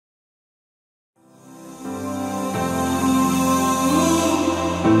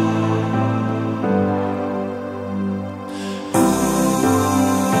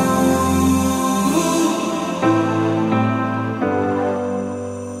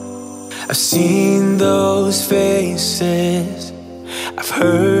I've seen those faces, I've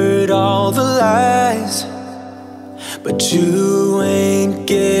heard all the lies, but you ain't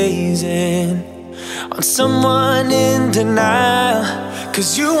gazing on someone in denial.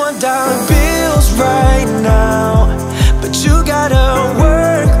 'Cause you want dollar bills right now, but you gotta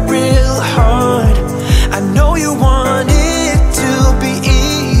work real hard. I know you want it to be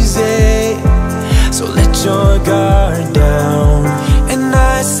easy, so let your guard down. And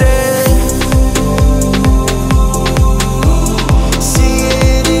I said, see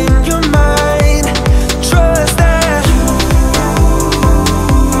it in your mind, trust that you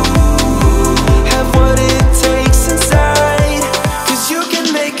have what it takes inside, 'cause you can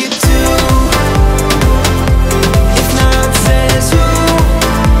make it too. If not says who,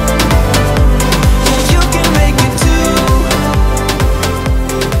 yeah, you can make it too.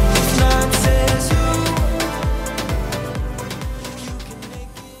 If not says who, you can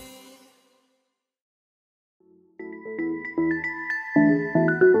make it.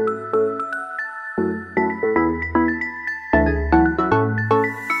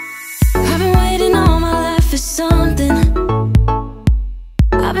 I've been waiting all my life for something.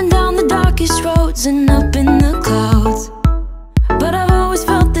 I've been down the darkest roads and up in the clouds, but I've always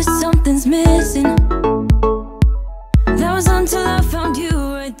felt that something's missing. That was until I found you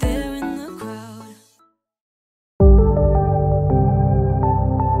right there in the crowd.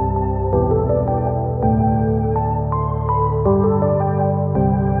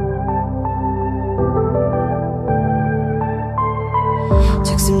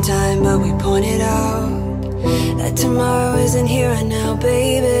 Took some time, but we pointed out that tomorrow isn't here right now,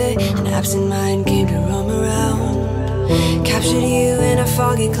 baby. An absent mind came to roam around, captured you in a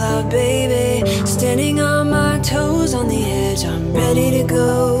foggy cloud, baby. Standing on my toes on the edge, I'm ready to go.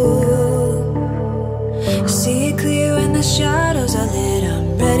 See it clear when the shadows are lit,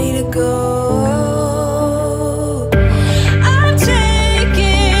 I'm ready to go. I'm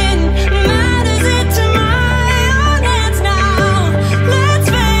taking matters into my own hands now. Let's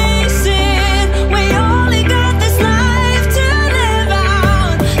face it, we only got this life to live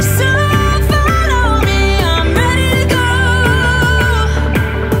out. So follow me, I'm ready to go.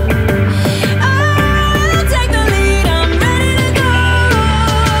 I'll take the lead, I'm ready to go.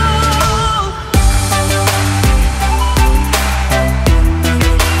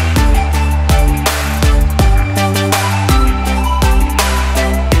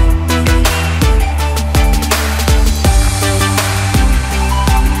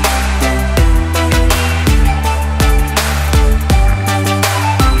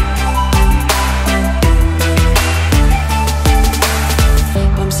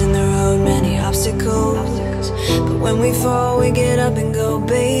 Bumps in the road, many obstacles, but when we fall, we get up and go,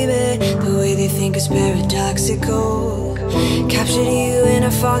 baby. The way they think is paradoxical. Captured you in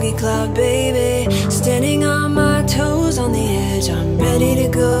a foggy cloud, baby. Standing on my toes on the edge, I'm ready to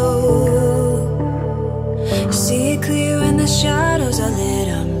go. See it clear when the shadows are lit,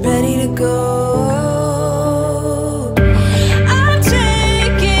 I'm ready to go. I'm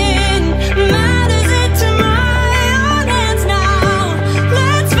taking matters into my own hands now.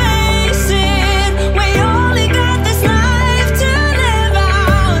 Let's face it, we only got this life to live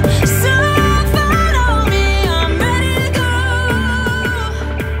out. So follow me, I'm ready to go.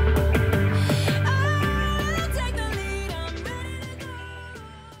 I'll take the lead, I'm ready to go.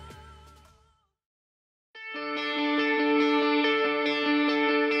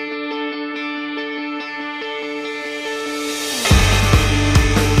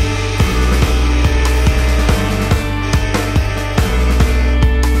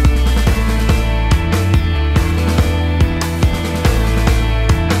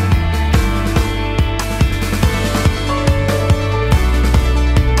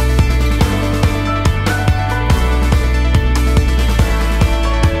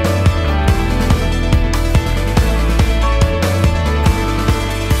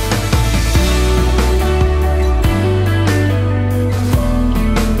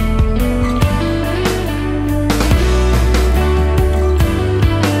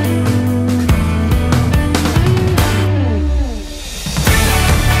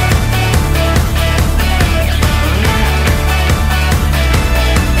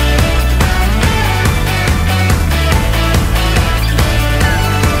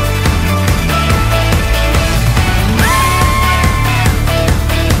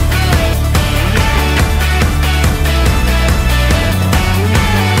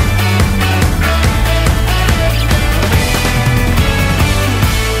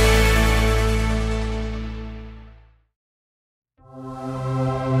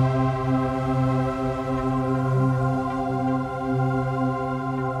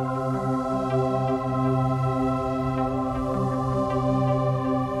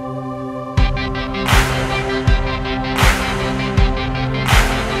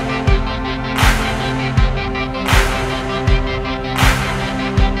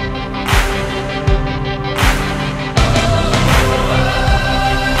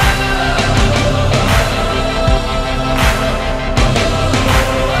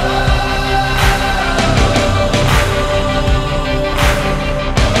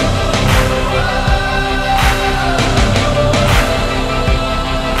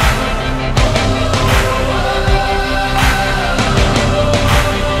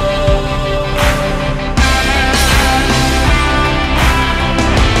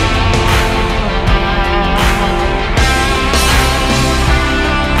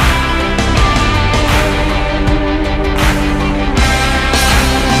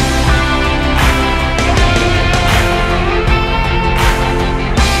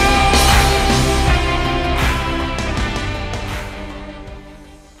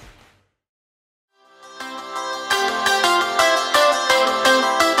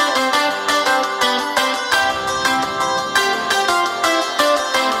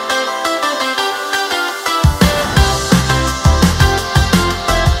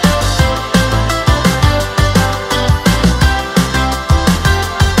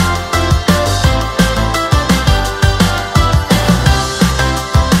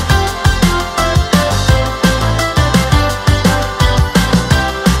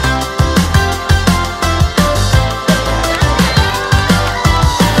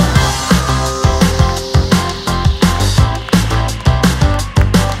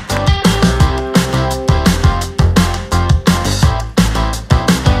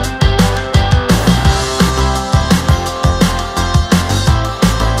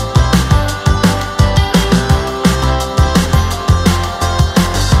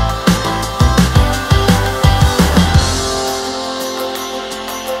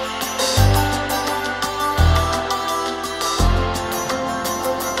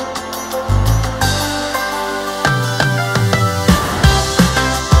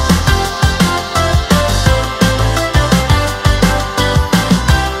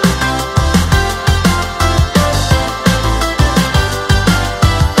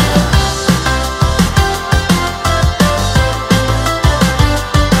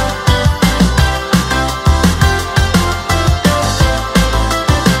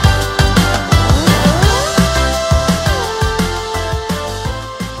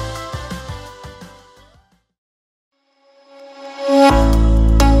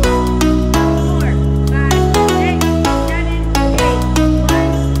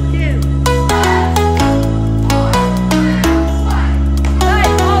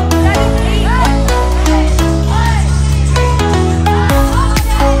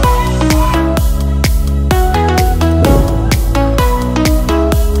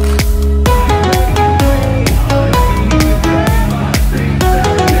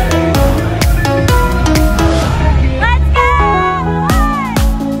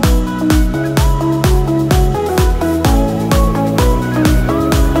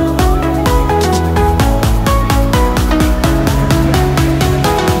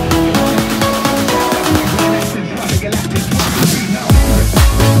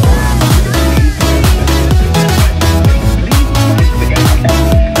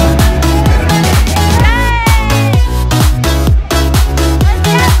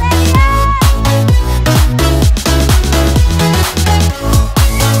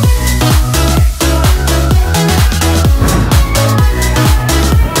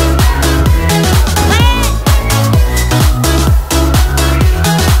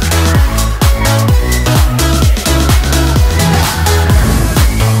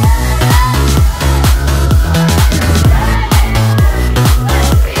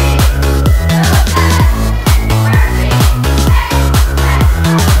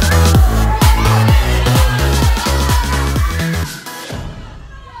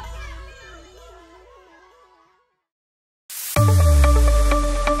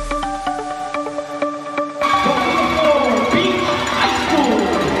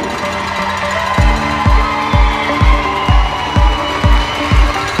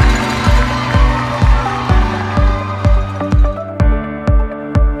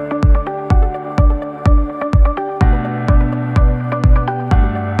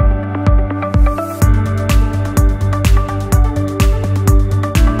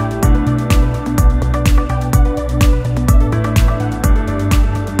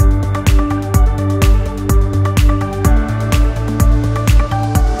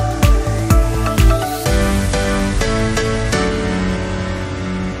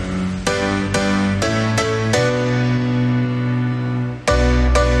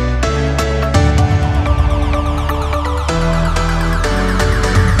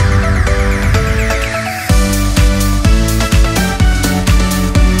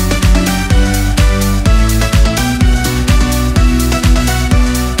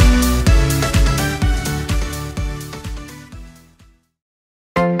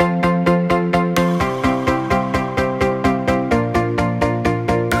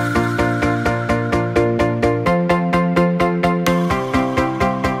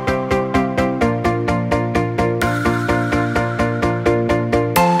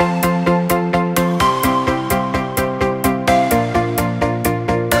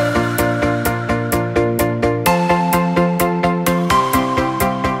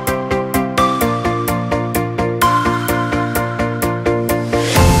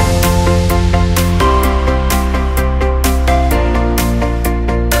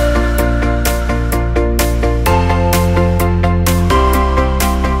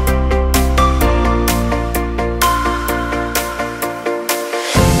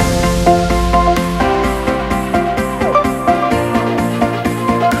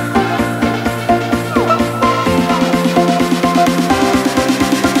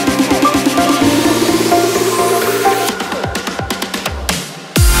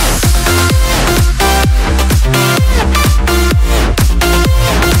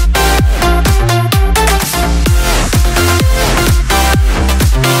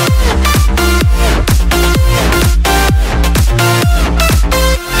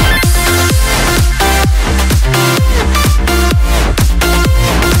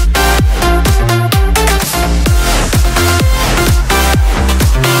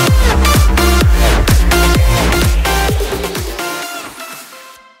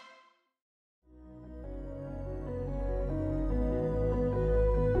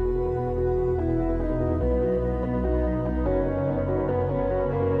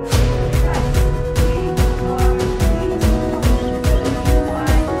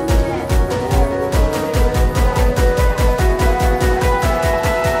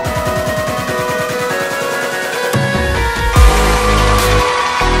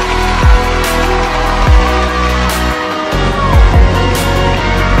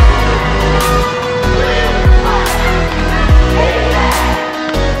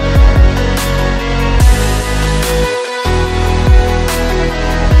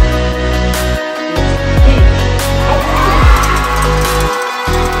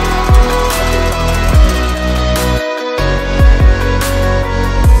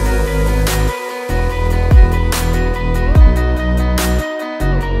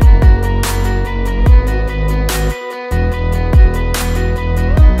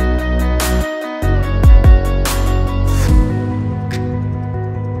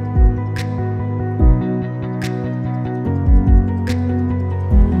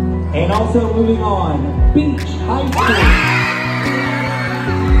 Also moving on, Beech High School.